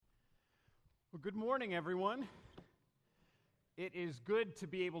Well, good morning, everyone. It is good to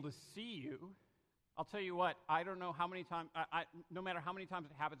be able to see you. I'll tell you what, I don't know how many times, no matter how many times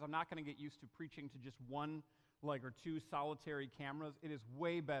it happens, I'm not going to get used to preaching to just one or two solitary cameras. It is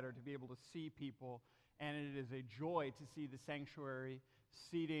way better to be able to see people, and it is a joy to see the sanctuary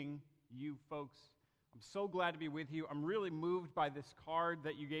seating you folks. I'm so glad to be with you. I'm really moved by this card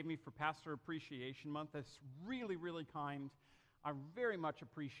that you gave me for Pastor Appreciation Month. That's really, really kind. I very much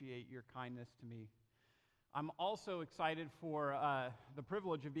appreciate your kindness to me. I'm also excited for the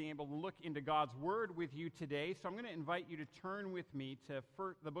privilege of being able to look into God's Word with you today. So I'm going to invite you to turn with me to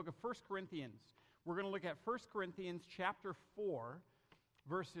the book of 1 Corinthians. We're going to look at 1 Corinthians chapter 4,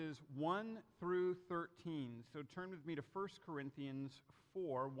 verses 1 through 13. So turn with me to 1 Corinthians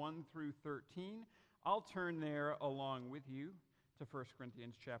 4, 1 through 13. I'll turn there along with you to 1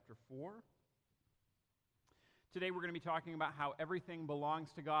 Corinthians chapter 4. Today we're going to be talking about how everything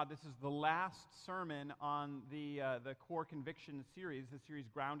belongs to God. This is the last sermon on the Core Conviction series, the series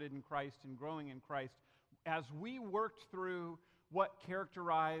Grounded in Christ and Growing in Christ. As we worked through what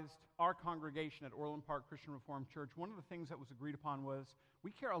characterized our congregation at Orland Park Christian Reformed Church, one of the things that was agreed upon was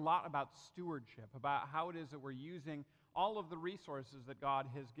we care a lot about stewardship, about how it is that we're using all of the resources that God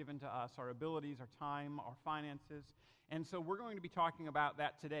has given to us, our abilities, our time, our finances. And so we're going to be talking about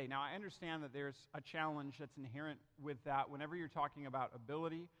that today. Now, I understand that there's a challenge that's inherent with that. Whenever you're talking about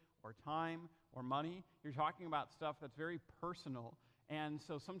ability or time or money, you're talking about stuff that's very personal. And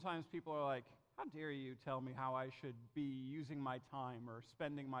so sometimes people are like, how dare you tell me how I should be using my time or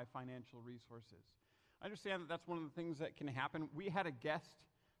spending my financial resources? I understand that that's one of the things that can happen. We had a guest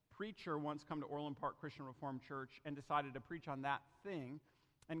preacher once come to Orland Park Christian Reformed Church and decided to preach on that thing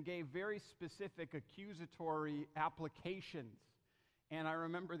and gave very specific accusatory applications. And I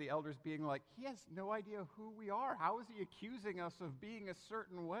remember the elders being like, he has no idea who we are. How is he accusing us of being a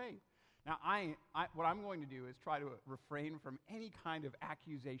certain way? Now, what I'm going to do is try to refrain from any kind of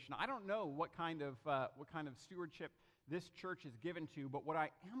accusation. I don't know what kind of stewardship this church is given to, but what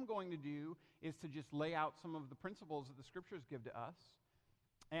I am going to do is to just lay out some of the principles that the Scriptures give to us.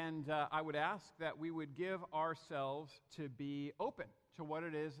 And I would ask that we would give ourselves to be open to what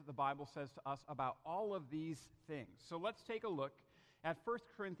it is that the Bible says to us about all of these things. So let's take a look at 1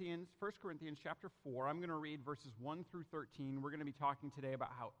 Corinthians chapter 4. I'm going to read verses 1 through 13. We're going to be talking today about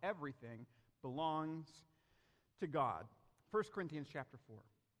how everything belongs to God. 1 Corinthians chapter 4.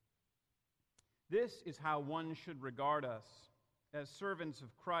 This is how one should regard us as servants of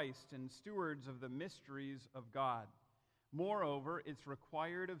Christ and stewards of the mysteries of God. Moreover, it's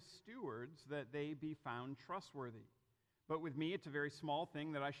required of stewards that they be found trustworthy. But with me, it's a very small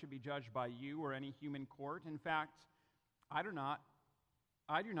thing that I should be judged by you or any human court. In fact, I do not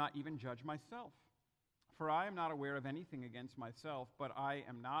even judge myself. For I am not aware of anything against myself, but I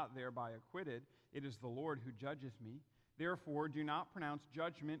am not thereby acquitted. It is the Lord who judges me. Therefore, do not pronounce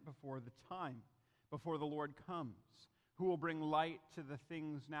judgment before the time, before the Lord comes, who will bring light to the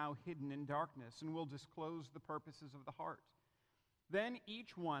things now hidden in darkness, and will disclose the purposes of the heart. Then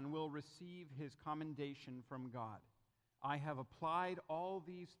each one will receive his commendation from God. I have applied all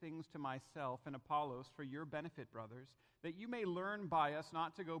these things to myself and Apollos for your benefit, brothers, that you may learn by us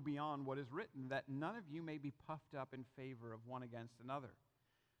not to go beyond what is written, that none of you may be puffed up in favor of one against another.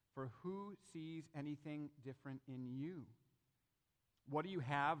 For who sees anything different in you? What do you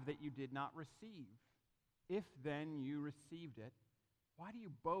have that you did not receive? If then you received it, why do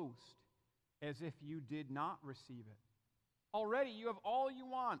you boast as if you did not receive it? Already you have all you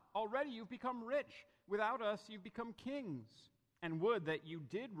want. Already you've become rich. Without us you've become kings. And would that you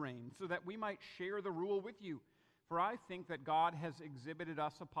did reign, so that we might share the rule with you. For I think that God has exhibited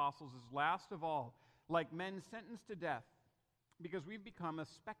us apostles as last of all, like men sentenced to death, because we've become a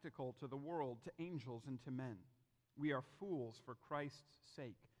spectacle to the world, to angels and to men. We are fools for Christ's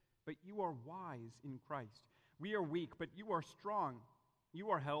sake, but you are wise in Christ. We are weak, but you are strong.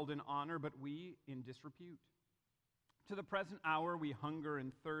 You are held in honor, but we in disrepute. To the present hour we hunger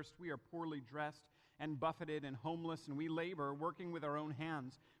and thirst. We are poorly dressed and buffeted and homeless, and we labor, working with our own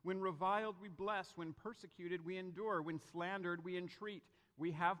hands. When reviled, we bless. When persecuted, we endure. When slandered, we entreat.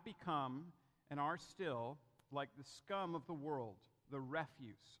 We have become, and are still, like the scum of the world, the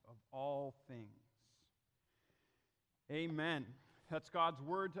refuse of all things. Amen. That's God's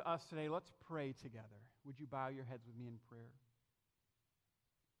word to us today. Let's pray together. Would you bow your heads with me in prayer?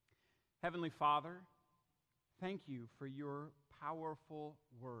 Heavenly Father, thank you for your powerful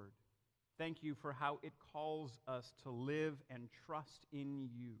word. Thank you for how it calls us to live and trust in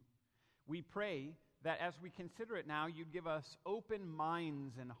you. We pray that as we consider it now, you'd give us open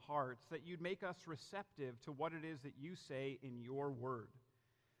minds and hearts, that you'd make us receptive to what it is that you say in your word.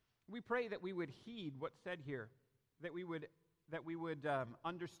 We pray that we would heed what's said here, that we would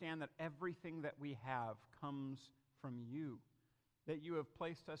understand that everything that we have comes from you, that you have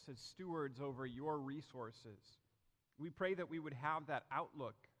placed us as stewards over your resources. We pray that we would have that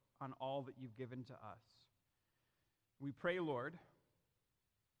outlook on all that you've given to us. We pray, Lord,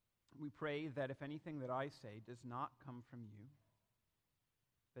 we pray that if anything that I say does not come from you,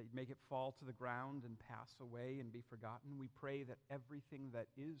 that you'd make it fall to the ground and pass away and be forgotten. We pray that everything that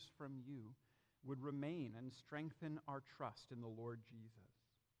is from you would remain and strengthen our trust in the Lord Jesus.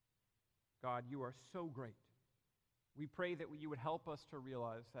 God, you are so great. We pray that you would help us to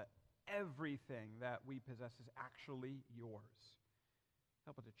realize that everything that we possess is actually yours.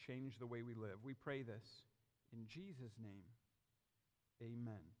 Help us to change the way we live. We pray this in Jesus' name.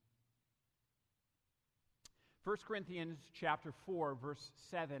 Amen. 1 Corinthians chapter 4, verse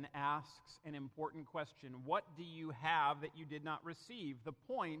 7 asks an important question. What do you have that you did not receive? The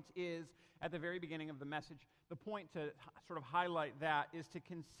point is, at the very beginning of the message, the point to sort of highlight that is to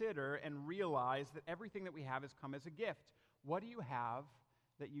consider and realize that everything that we have has come as a gift. What do you have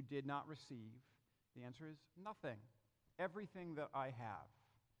that you did not receive? The answer is nothing. Everything that I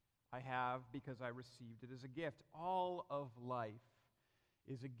have because I received it as a gift. All of life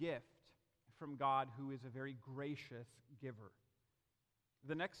is a gift from God, who is a very gracious giver.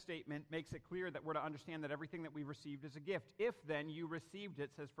 The next statement makes it clear that we're to understand that everything that we've received is a gift. If then you received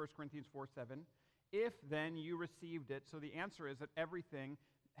it, says 1 Corinthians 4:7, if then you received it, so the answer is that everything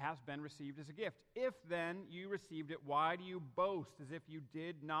has been received as a gift. If then you received it, why do you boast as if you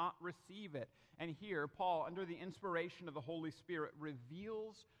did not receive it? And here, Paul, under the inspiration of the Holy Spirit,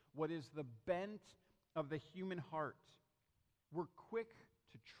 reveals what is the bent of the human heart. We're quick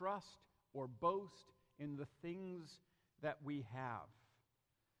to trust or boast in the things that we have.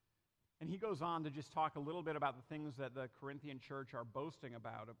 And he goes on to just talk a little bit about the things that the Corinthian church are boasting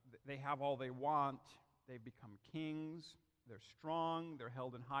about. They have all they want. They've become kings. They're strong. They're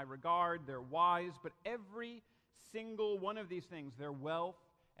held in high regard. They're wise. But every single one of these things, their wealth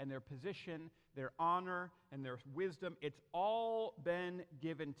and their position, their honor and their wisdom, it's all been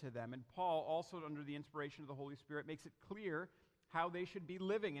given to them. And Paul, also under the inspiration of the Holy Spirit, makes it clear how they should be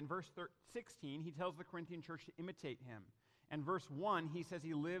living. In verse 16, he tells the Corinthian church to imitate him. And verse 1, he says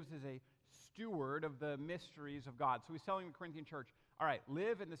he lives as a steward of the mysteries of God. So he's telling the Corinthian church, all right,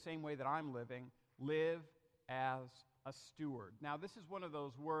 live in the same way that I'm living. Live as a steward. Now, this is one of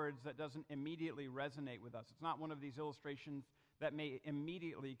those words that doesn't immediately resonate with us. It's not one of these illustrations that may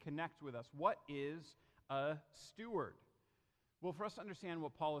immediately connect with us. What is a steward? Well, for us to understand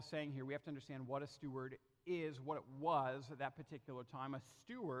what Paul is saying here, we have to understand what a steward is, what it was at that particular time. A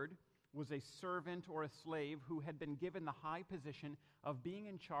steward was a servant or a slave who had been given the high position of being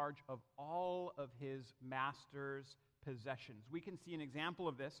in charge of all of his master's possessions. We can see an example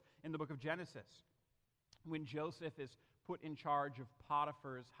of this in the book of Genesis, when Joseph is put in charge of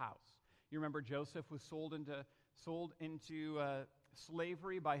Potiphar's house. You remember Joseph was sold into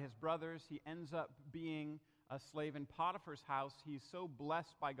slavery by his brothers. He ends up being a slave in Potiphar's house. He's so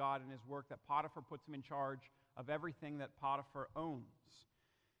blessed by God in his work that Potiphar puts him in charge of everything that Potiphar owns.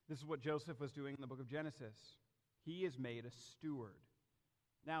 This is what Joseph was doing in the book of Genesis. He is made a steward.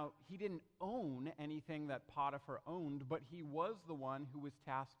 Now, he didn't own anything that Potiphar owned, but he was the one who was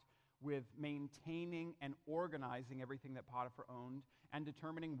tasked with maintaining and organizing everything that Potiphar owned and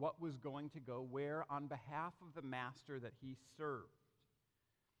determining what was going to go where on behalf of the master that he served.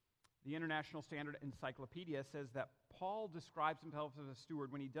 The International Standard Encyclopedia says that Paul describes himself as a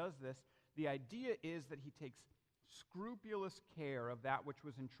steward. When he does this, the idea is that he takes scrupulous care of that which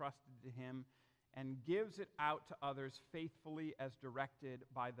was entrusted to him and gives it out to others faithfully as directed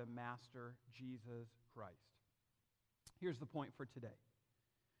by the Master, Jesus Christ. Here's the point for today.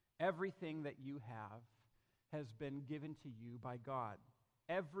 Everything that you have has been given to you by God.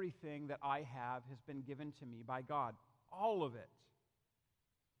 Everything that I have has been given to me by God. All of it.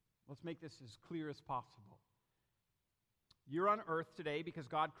 Let's make this as clear as possible. You're on earth today because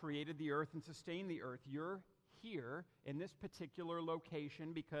God created the earth and sustained the earth. You're here in this particular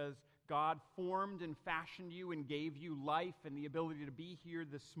location because God formed and fashioned you and gave you life and the ability to be here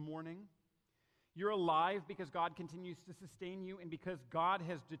this morning. You're alive because God continues to sustain you and because God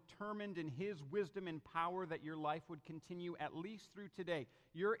has determined in His wisdom and power that your life would continue at least through today.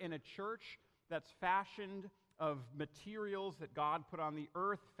 You're in a church that's fashioned of materials that God put on the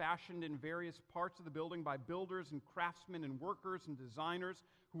earth, fashioned in various parts of the building by builders and craftsmen and workers and designers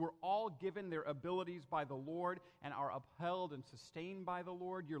who are all given their abilities by the Lord and are upheld and sustained by the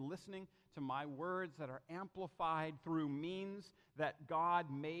Lord. You're listening to my words that are amplified through means that God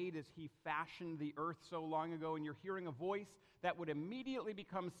made as he fashioned the earth so long ago, and you're hearing a voice that would immediately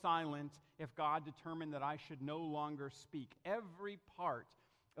become silent if God determined that I should no longer speak. Every part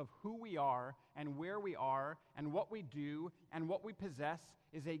of who we are and where we are and what we do and what we possess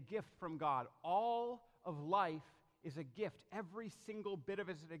is a gift from God. All of life is a gift. Every single bit of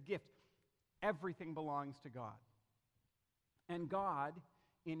it is a gift. Everything belongs to God. And God,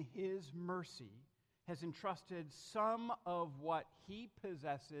 in his mercy, has entrusted some of what he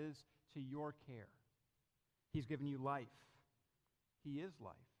possesses to your care. He's given you life. He is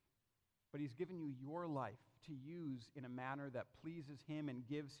life. But he's given you your life to use in a manner that pleases him and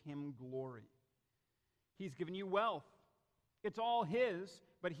gives him glory. He's given you wealth. It's all his,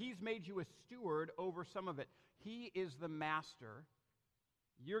 but he's made you a steward over some of it. He is the master.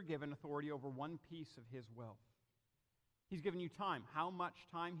 You're given authority over one piece of his wealth. He's given you time. How much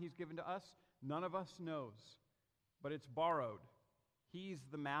time he's given to us, none of us knows, but it's borrowed. He's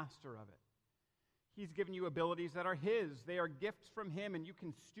the master of it. He's given you abilities that are his. They are gifts from him, and you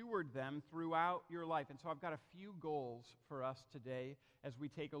can steward them throughout your life. And so I've got a few goals for us today as we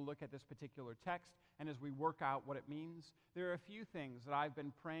take a look at this particular text and as we work out what it means. There are a few things that I've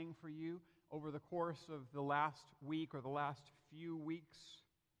been praying for you over the course of the last week or the last few weeks.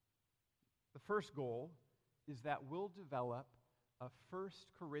 The first goal is that we'll develop a 1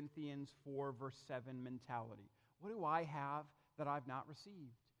 Corinthians 4 verse 7 mentality. What do I have that I've not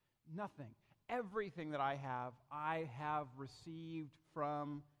received? Nothing. Everything that I have received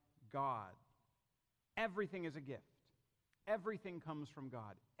from God. Everything is a gift. Everything comes from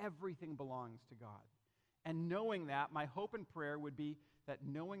God. Everything belongs to God. And knowing that, my hope and prayer would be that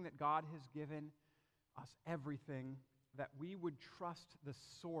knowing that God has given us everything, that we would trust the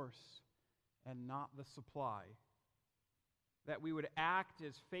source and not the supply. That we would act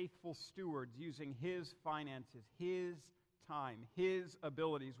as faithful stewards using his finances, his time, his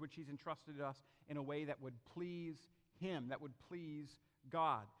abilities, which he's entrusted to us in a way that would please him, that would please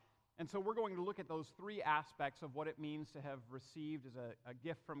God. And so we're going to look at those three aspects of what it means to have received as a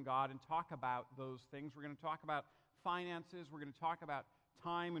gift from God and talk about those things. We're going to talk about finances, we're going to talk about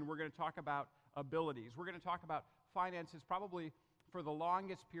time, and we're going to talk about abilities. We're going to talk about finances probably for the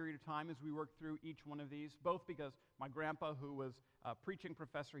longest period of time as we work through each one of these, both because my grandpa, who was a preaching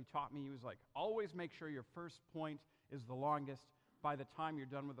professor, he taught me, he was like, always make sure your first point is the longest. By the time you're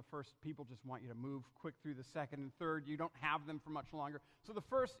done with the first, people just want you to move quick through the second and third. You don't have them for much longer. So the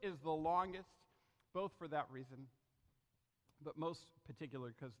first is the longest, both for that reason, but most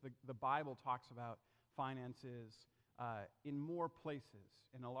particular because the Bible talks about finances in more places,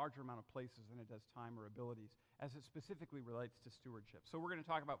 in a larger amount of places than it does time or abilities, as it specifically relates to stewardship. So we're going to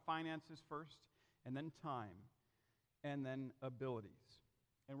talk about finances first, and then time, and then abilities.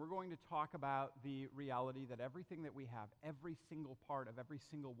 And we're going to talk about the reality that everything that we have, every single part of every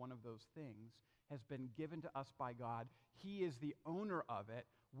single one of those things, has been given to us by God. He is the owner of it.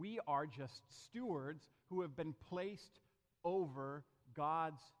 We are just stewards who have been placed over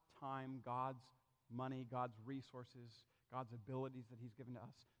God's time, God's money, God's resources, God's abilities that he's given to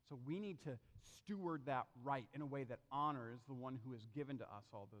us. So we need to steward that right in a way that honors the one who has given to us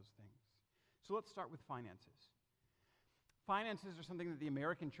all those things. So let's start with finances. Finances are something that the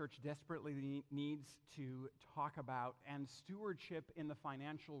American church desperately needs to talk about, and stewardship in the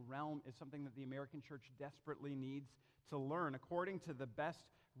financial realm is something that the American church desperately needs to learn. According to the best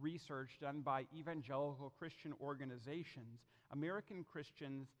research done by evangelical Christian organizations, American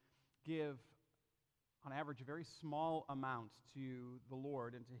Christians give, on average, very small amounts to the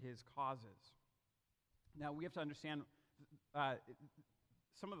Lord and to his causes. Now, we have to understand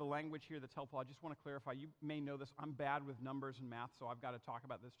some of the language here that's helpful. I just want to clarify. You may know this. I'm bad with numbers and math, so I've got to talk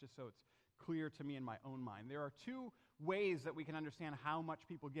about this just so it's clear to me in my own mind. There are two ways that we can understand how much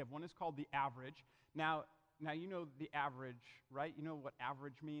people give. One is called the average. Now you know the average, right? You know what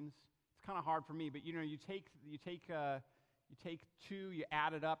average means? It's kind of hard for me, but you take 2, you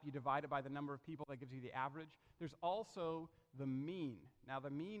add it up, you divide it by the number of people, that gives you the average. There's also the mean. Now, the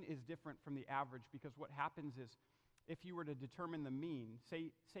mean is different from the average because what happens is if you were to determine the mean,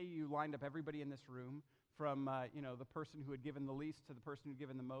 say you lined up everybody in this room from the person who had given the least to the person who had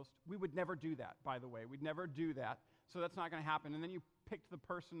given the most. We would never do that, by the way. We'd never do that. So that's not going to happen. And then you picked the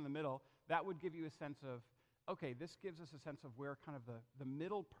person in the middle. That would give you a sense of, okay, this gives us a sense of where kind of the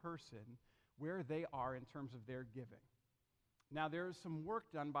middle person, where they are in terms of their giving. Now, there's some work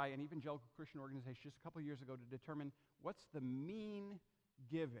done by an evangelical Christian organization just a couple of years ago to determine what's the mean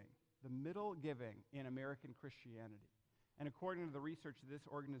giving, the middle giving in American Christianity. And according to the research this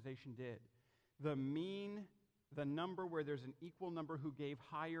organization did, the number where there's an equal number who gave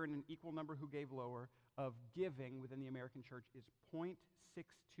higher and an equal number who gave lower of giving within the American church is 0.62%.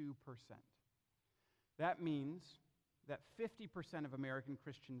 That means that 50% of American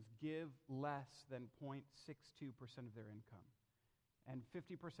Christians give less than 0.62% of their income. And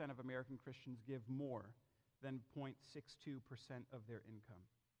 50% of American Christians give more than 0.62% of their income.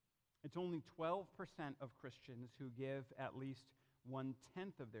 It's only 12% of Christians who give at least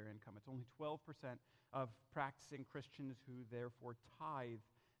 1/10 of their income. It's only 12% of practicing Christians who therefore tithe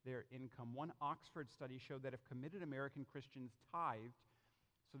their income. One Oxford study showed that if committed American Christians tithed,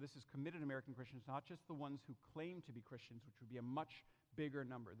 so this is committed American Christians, not just the ones who claim to be Christians, which would be a much bigger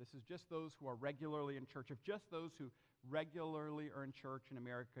number. This is just those who are regularly in church. If just those who regularly are in church in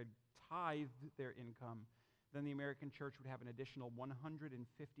America tithed their income, then the American church would have an additional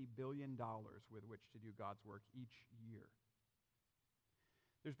 $150 billion with which to do God's work each year.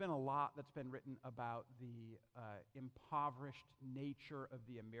 There's been a lot that's been written about the impoverished nature of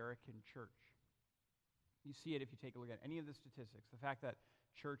the American church. You see it if you take a look at any of the statistics. The fact that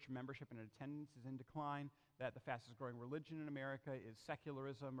church membership and attendance is in decline, that the fastest growing religion in America is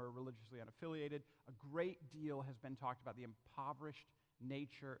secularism or religiously unaffiliated. A great deal has been talked about the impoverished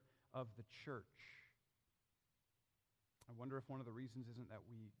nature of the church. I wonder if one of the reasons isn't that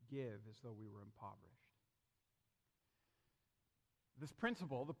we give as though we were impoverished. This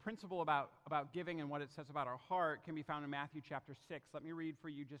principle, the principle about giving and what it says about our heart, can be found in Matthew chapter 6. Let me read for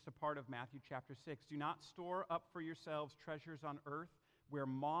you just a part of Matthew chapter 6. Do not store up for yourselves treasures on earth, where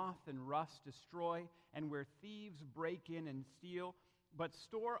moth and rust destroy, and where thieves break in and steal. But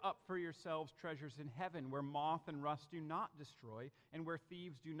store up for yourselves treasures in heaven, where moth and rust do not destroy, and where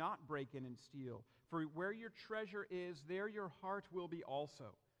thieves do not break in and steal. For where your treasure is, there your heart will be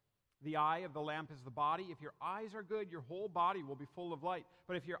also. The eye of the lamp is the body. If your eyes are good, your whole body will be full of light.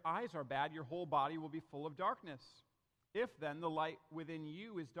 But if your eyes are bad, your whole body will be full of darkness. If then the light within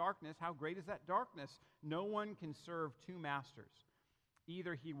you is darkness, how great is that darkness? No one can serve two masters.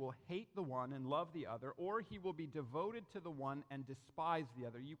 Either he will hate the one and love the other, or he will be devoted to the one and despise the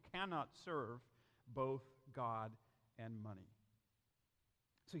other. You cannot serve both God and money.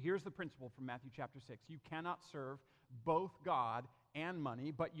 So here's the principle from Matthew chapter 6. You cannot serve both God and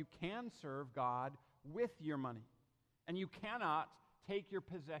money, but you can serve God with your money. And you cannot take your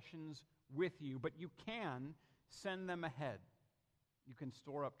possessions with you, but you can send them ahead. You can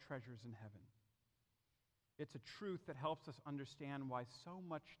store up treasures in heaven. It's a truth that helps us understand why so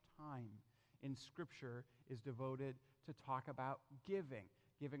much time in Scripture is devoted to talk about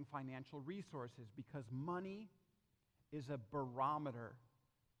giving financial resources, because money is a barometer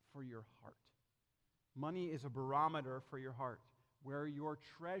for your heart. Money is a barometer for your heart. Where your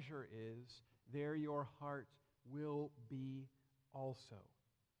treasure is, there your heart will be also.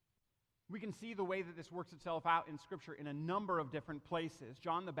 We can see the way that this works itself out in Scripture in a number of different places.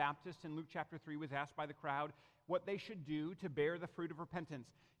 John the Baptist in Luke chapter 3 was asked by the crowd what they should do to bear the fruit of repentance.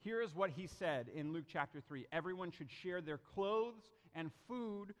 Here is what he said in Luke chapter 3. Everyone should share their clothes and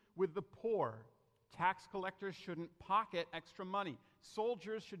food with the poor. Tax collectors shouldn't pocket extra money.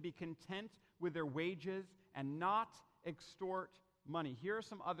 Soldiers should be content with their wages and not extort money. Here are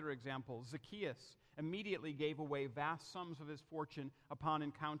some other examples. Zacchaeus immediately gave away vast sums of his fortune upon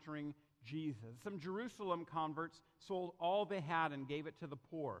encountering Jesus. Some Jerusalem converts sold all they had and gave it to the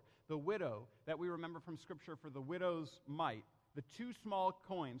poor. The widow that we remember from Scripture for the widow's mite, the 2 small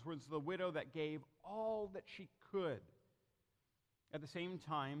coins, was the widow that gave all that she could. At the same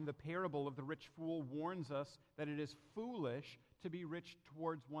time, the parable of the rich fool warns us that it is foolish to be rich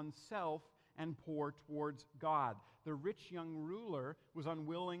towards oneself and poor towards God. The rich young ruler was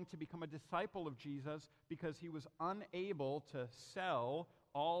unwilling to become a disciple of Jesus because he was unable to sell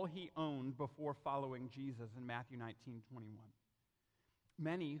all he owned before following Jesus in Matthew 19:21.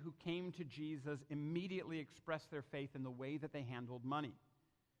 Many who came to Jesus immediately expressed their faith in the way that they handled money.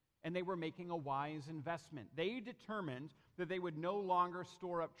 And they were making a wise investment. They determined that they would no longer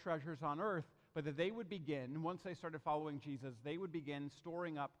store up treasures on earth, but that they would begin, once they started following Jesus, they would begin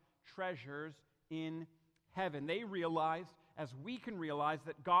storing up treasures in heaven. They realized, as we can realize,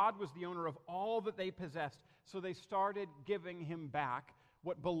 that God was the owner of all that they possessed, so they started giving him back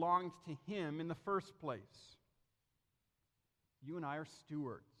what belonged to him in the first place. You and I are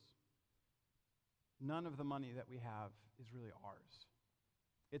stewards. None of the money that we have is really ours.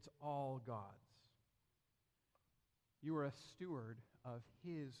 It's all God's. You are a steward of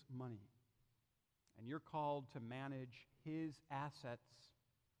his money, and you're called to manage his assets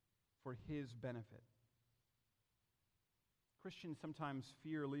for his benefit. Christians sometimes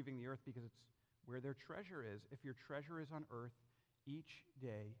fear leaving the earth because it's where their treasure is. If your treasure is on earth, each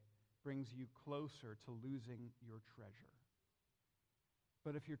day brings you closer to losing your treasure.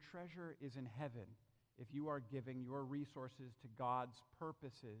 But if your treasure is in heaven, if you are giving your resources to God's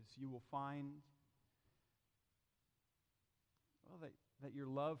purposes, you will find, well, that your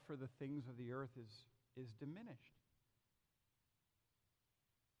love for the things of the earth is diminished.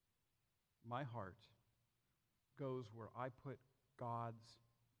 My heart goes where I put God's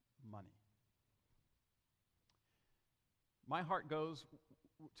money. My heart goes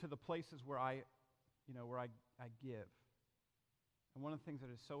to the places where I give. And one of the things that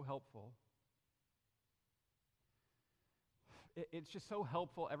is so helpful, it's just so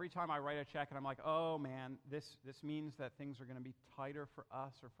helpful every time I write a check and I'm like, oh man, this means that things are going to be tighter for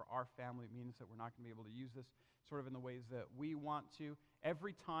us or for our family. It means that we're not going to be able to use this sort of in the ways that we want to.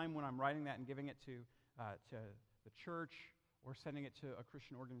 Every time when I'm writing that and giving it to the church or sending it to a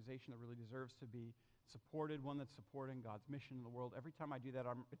Christian organization that really deserves to be supported, one that's supporting God's mission in the world, every time I do that,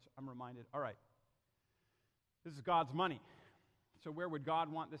 I'm reminded, all right, this is God's money. So where would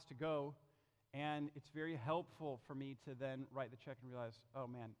God want this to go? And it's very helpful for me to then write the check and realize, oh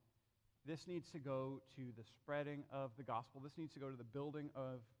man, this needs to go to the spreading of the gospel. This needs to go to the building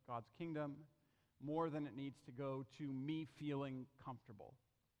of God's kingdom more than it needs to go to me feeling comfortable.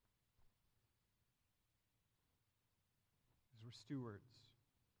 Because we're stewards.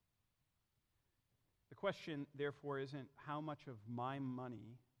 The question, therefore, isn't how much of my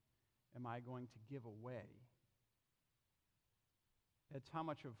money am I going to give away? It's how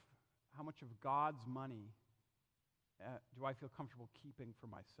much of God's money do I feel comfortable keeping for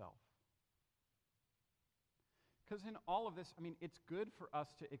myself? Because in all of this, it's good for us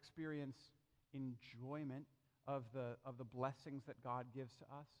to experience enjoyment of the blessings that God gives to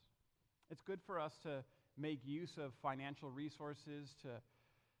us. It's good for us to make use of financial resources, to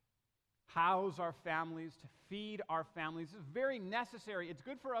house our families, to feed our families. It's very necessary. It's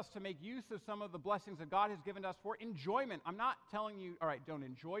good for us to make use of some of the blessings that God has given to us for enjoyment. I'm not telling you, all right, don't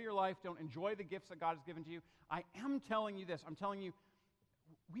enjoy your life, don't enjoy the gifts that God has given to you. I am telling you this. I'm telling you,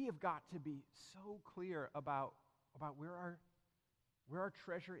 we have got to be so clear about where our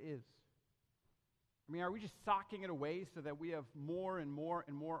treasure is. Are we just socking it away so that we have more and more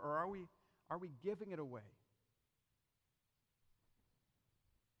and more, or are we giving it away?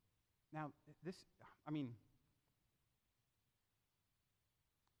 Now,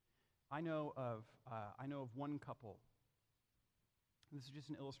 I know of one couple. This is just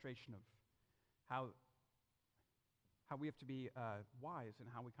an illustration of how we have to be wise and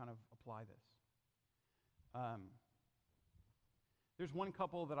how we kind of apply this. There's one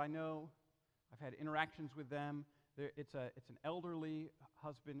couple that I know. I've had interactions with them. It's an elderly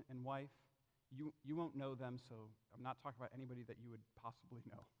husband and wife. You won't know them, so I'm not talking about anybody that you would possibly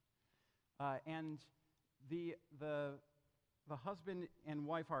know. And the husband and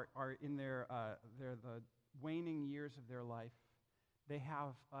wife are in the waning years of their life. They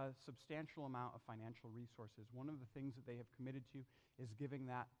have a substantial amount of financial resources. One of the things that they have committed to is giving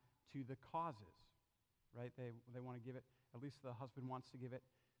that to the causes, right? They want to give it, at least the husband wants to give it,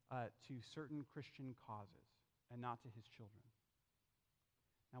 to certain Christian causes and not to his children.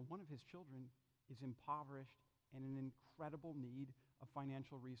 Now, one of his children is impoverished and in incredible need of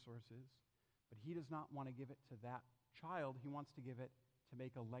financial resources, but he does not want to give it to that child. He wants to give it to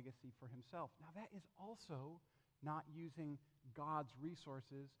make a legacy for himself. Now, that is also not using God's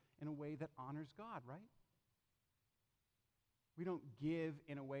resources in a way that honors God, right? We don't give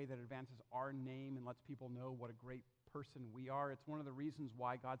in a way that advances our name and lets people know what a great person we are. It's one of the reasons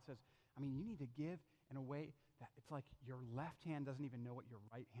why God says, you need to give in a way that it's like your left hand doesn't even know what your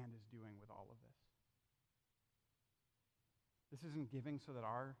right hand is doing with all of this. This isn't giving so that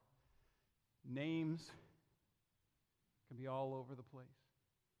our names can be all over the place.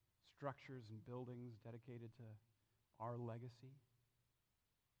 Structures and buildings dedicated to our legacy.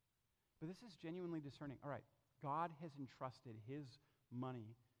 But this is genuinely discerning. All right, God has entrusted his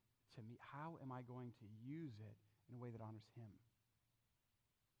money to me. How am I going to use it in a way that honors him?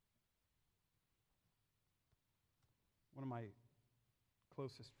 One of my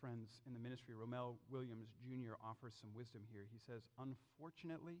closest friends in the ministry, Romel Williams Jr., offers some wisdom here. He says,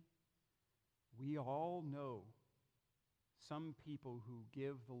 unfortunately, we all know some people who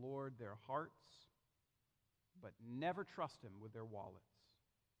give the Lord their hearts, but never trust him with their wallets.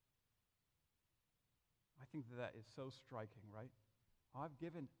 I think that is so striking, right? I've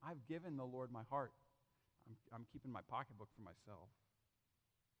given the Lord my heart. I'm keeping my pocketbook for myself.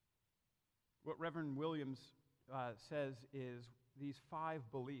 What Reverend Williams says is these 5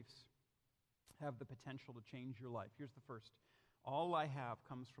 beliefs have the potential to change your life. Here's the first. All I have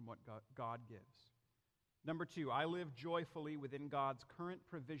comes from what God gives. Number 2, I live joyfully within God's current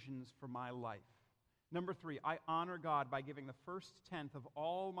provisions for my life. Number 3, I honor God by giving the first tenth of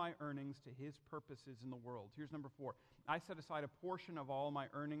all my earnings to His purposes in the world. Here's number 4, I set aside a portion of all my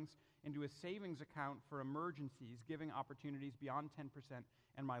earnings into a savings account for emergencies, giving opportunities beyond 10%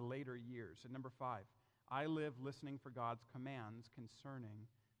 and my later years. And number 5, I live listening for God's commands concerning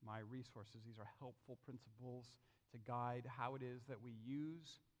my resources. These are helpful principles to guide how it is that we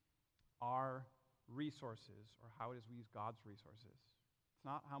use our resources, or how it is we use God's resources. It's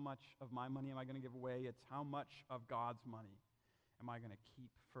not how much of my money am I going to give away, it's how much of God's money am I going to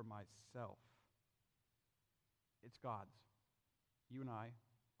keep for myself. It's God's. You and I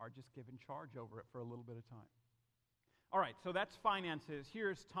are just given charge over it for a little bit of time. All right, so that's finances.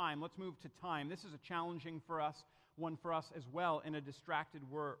 Here's time. Let's move to time. This is a challenging one for us as well in a distracted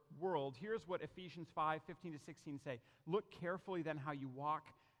world. Here's what Ephesians 5:15-16 say. Look carefully then how you walk,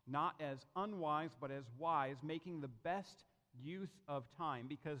 not as unwise, but as wise, making the best use of time,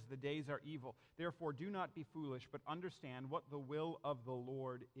 because the days are evil. Therefore, do not be foolish, but understand what the will of the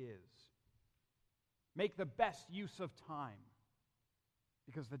Lord is. Make the best use of time,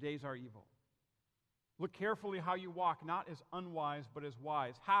 because the days are evil. Look carefully how you walk, not as unwise, but as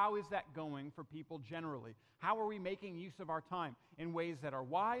wise. How is that going for people generally? How are we making use of our time? In ways that are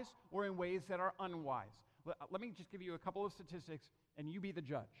wise or in ways that are unwise? Let me just give you a couple of statistics, and you be the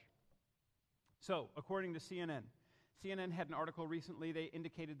judge. So, according to CNN had an article recently. They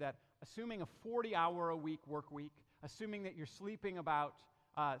indicated that assuming a 40-hour-a-week work week, assuming that you're sleeping about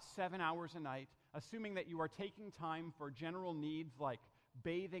 7 hours a night, assuming that you are taking time for general needs like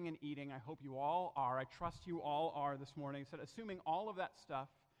bathing and eating, I hope you all are, I trust you all are this morning, so assuming all of that stuff,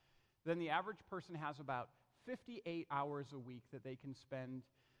 then the average person has about 58 hours a week that they can spend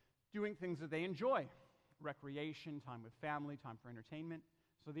doing things that they enjoy. Recreation, time with family, time for entertainment.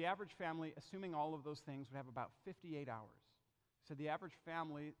 So the average family, assuming all of those things, would have about 58 hours. So the average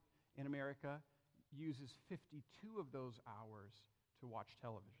family in America uses 52 of those hours to watch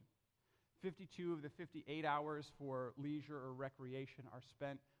television. 52 of the 58 hours for leisure or recreation are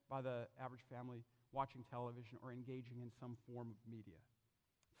spent by the average family watching television or engaging in some form of media.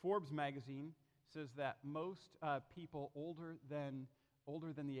 Forbes magazine says that most people older than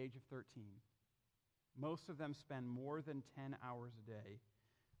the age of 13, most of them spend more than 10 hours a day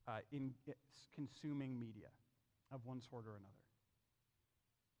in consuming media of one sort or another.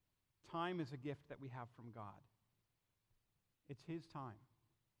 Time is a gift that we have from God. It's His time.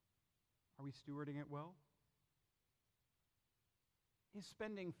 Are we stewarding it well? Is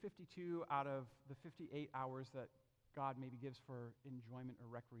spending 52 out of the 58 hours that God maybe gives for enjoyment or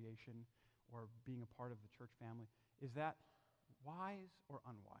recreation or being a part of the church family, is that wise or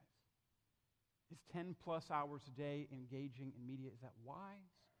unwise? Is 10 plus hours a day engaging in media, is that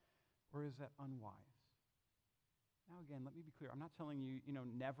wise or is that unwise? Now again, let me be clear. I'm not telling you,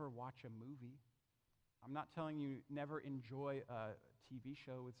 never watch a movie. I'm not telling you never enjoy a TV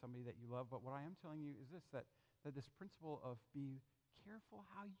show with somebody that you love, but what I am telling you is this, that this principle of be careful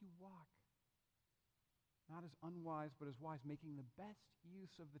how you walk, not as unwise but as wise, making the best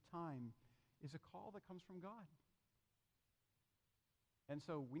use of the time, is a call that comes from God. And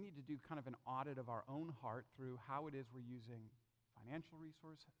so we need to do kind of an audit of our own heart through how it is we're using financial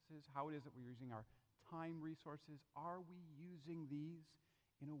resources, how it is that we're using our time resources. Are we using these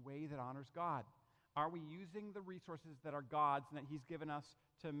in a way that honors God? Are we using the resources that are God's and that He's given us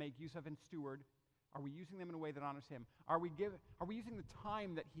to make use of and steward? Are we using them in a way that honors Him? Are we using the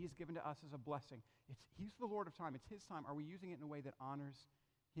time that He has given to us as a blessing? He's the Lord of time. It's His time. Are we using it in a way that honors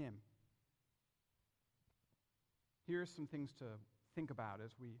Him? Here's some things to think about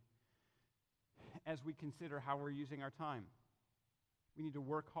as we consider how we're using our time. We need to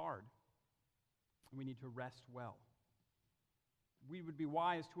work hard, and we need to rest well. We would be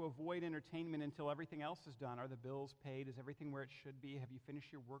wise to avoid entertainment until everything else is done. Are the bills paid? Is everything where it should be? Have you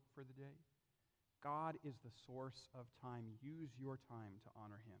finished your work for the day? God is the source of time. Use your time to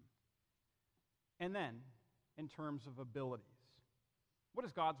honor Him. And then, in terms of abilities, what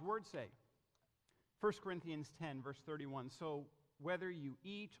does God's Word say? 1 Corinthians 10, verse 31. So whether you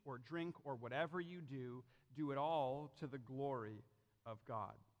eat or drink or whatever you do it all to the glory of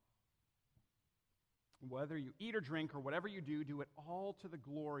God. Whether you eat or drink or whatever you do it all to the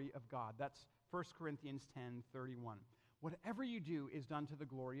glory of God. That's 1 Corinthians 10:31. Whatever you do is done to the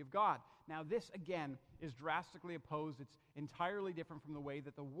glory of God. Now this, again, is drastically opposed. It's entirely different from the way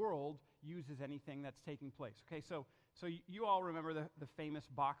that the world uses anything that's taking place. Okay, so you all remember the famous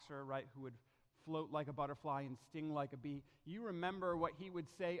boxer, right, who would float like a butterfly and sting like a bee. You remember what he would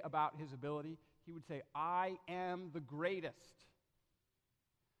say about his ability? He would say, I am the greatest.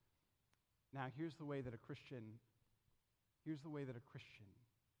 Now, here's the way that a Christian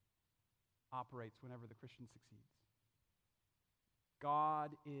operates whenever the Christian succeeds.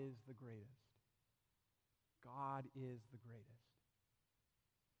 God is the greatest. God is the greatest.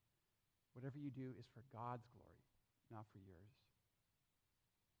 Whatever you do is for God's glory, not for yours.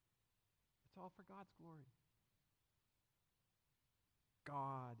 It's all for God's glory.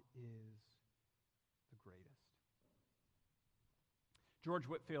 God is the greatest. George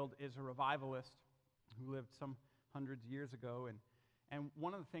Whitefield is a revivalist who lived some hundreds of years ago, and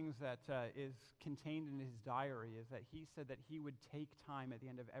one of the things that is contained in his diary is that he said that he would take time at the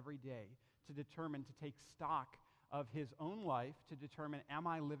end of every day to take stock of his own life to determine, am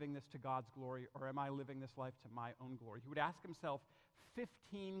I living this to God's glory or am I living this life to my own glory? He would ask himself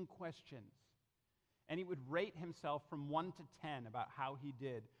 15 questions, and he would rate himself from 1 to 10 about how he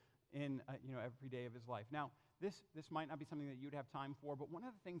did in every day of his life. Now, this might not be something that you'd have time for, but one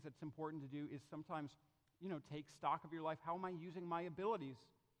of the things that's important to do is sometimes, take stock of your life. How am I using my abilities?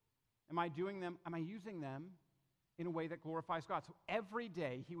 Am I using them in a way that glorifies God? So every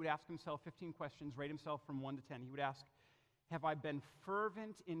day he would ask himself 15 questions, rate himself from 1 to 10. He would ask, have I been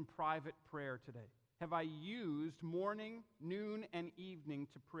fervent in private prayer today? Have I used morning, noon, and evening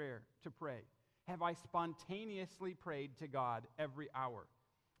to pray? Have I spontaneously prayed to God every hour?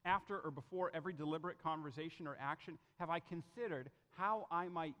 After or before every deliberate conversation or action, have I considered how I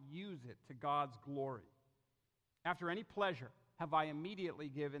might use it to God's glory? After any pleasure, have I immediately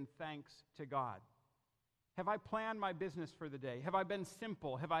given thanks to God? Have I planned my business for the day? Have I been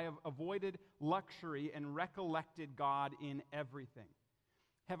simple? Have I avoided luxury and recollected God in everything?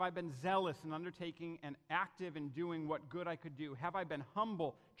 Have I been zealous in undertaking and active in doing what good I could do? Have I been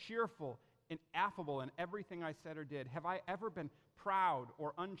humble, cheerful, and affable in everything I said or did? Have I ever been proud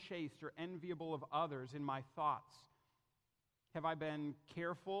or unchaste or enviable of others in my thoughts? Have I been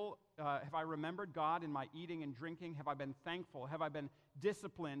careful? Have I remembered God in my eating and drinking? Have I been thankful? Have I been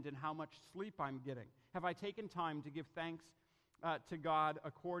disciplined in how much sleep I'm getting? Have I taken time to give thanks to God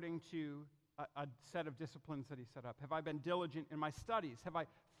according to a set of disciplines that he set up? Have I been diligent in my studies? Have I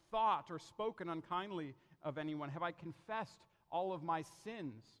thought or spoken unkindly of anyone? Have I confessed all of my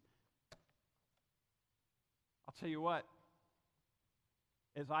sins? I'll tell you what,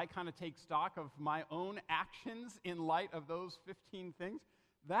 as I kind of take stock of my own actions in light of those 15 things,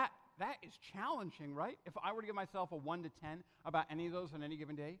 that is challenging, right? If I were to give myself a 1 to 10 about any of those on any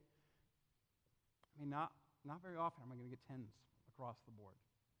given day, I mean, not very often am I going to get 10s across the board.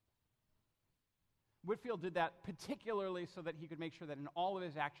 Whitefield did that particularly so that he could make sure that in all of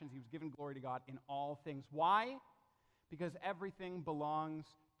his actions he was giving glory to God in all things. Why? Because everything belongs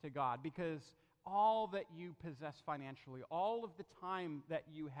to God. Because all that you possess financially, all of the time that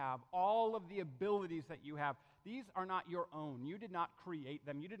you have, all of the abilities that you have, these are not your own. You did not create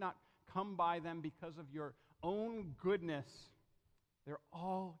them. You did not come by them because of your own goodness. They're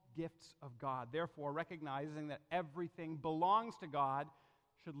all gifts of God. Therefore, recognizing that everything belongs to God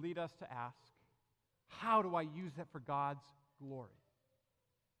should lead us to ask, how do I use that for God's glory?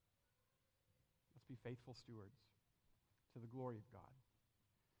 Let's be faithful stewards to the glory of God.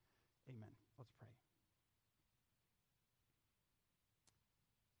 Amen. Let's pray.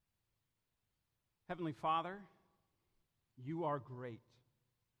 Heavenly Father, you are great.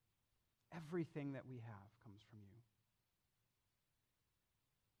 Everything that we have comes from you.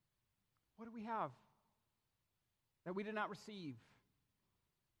 What do we have that we did not receive?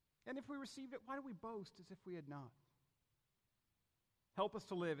 And if we received it, why do we boast as if we had not? Help us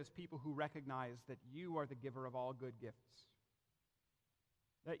to live as people who recognize that you are the giver of all good gifts.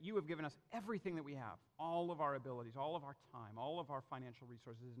 That you have given us everything that we have, all of our abilities, all of our time, all of our financial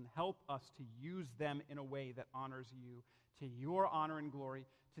resources, and help us to use them in a way that honors you, to your honor and glory,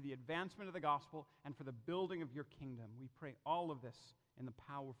 to the advancement of the gospel, and for the building of your kingdom. We pray all of this in the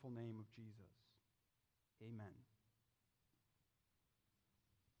powerful name of Jesus. Amen.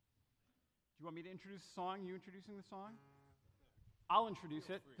 Do you want me to introduce the song? You introducing the song? I'll introduce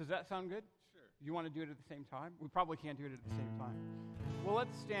it. Does that sound good? Sure. You want to do it at the same time? We probably can't do it at the same time. Well,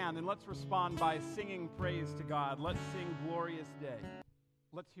 let's stand and let's respond by singing praise to God. Let's sing Glorious Day.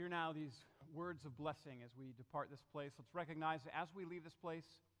 Let's hear now these words of blessing as we depart this place. Let's recognize that as we leave this place,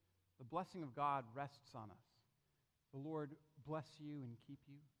 the blessing of God rests on us. The Lord bless you and keep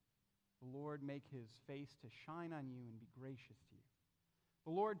you. The Lord make his face to shine on you and be gracious to you.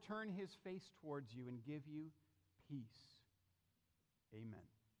 The Lord turn his face towards you and give you peace. Amen.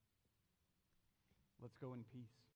 Let's go in peace.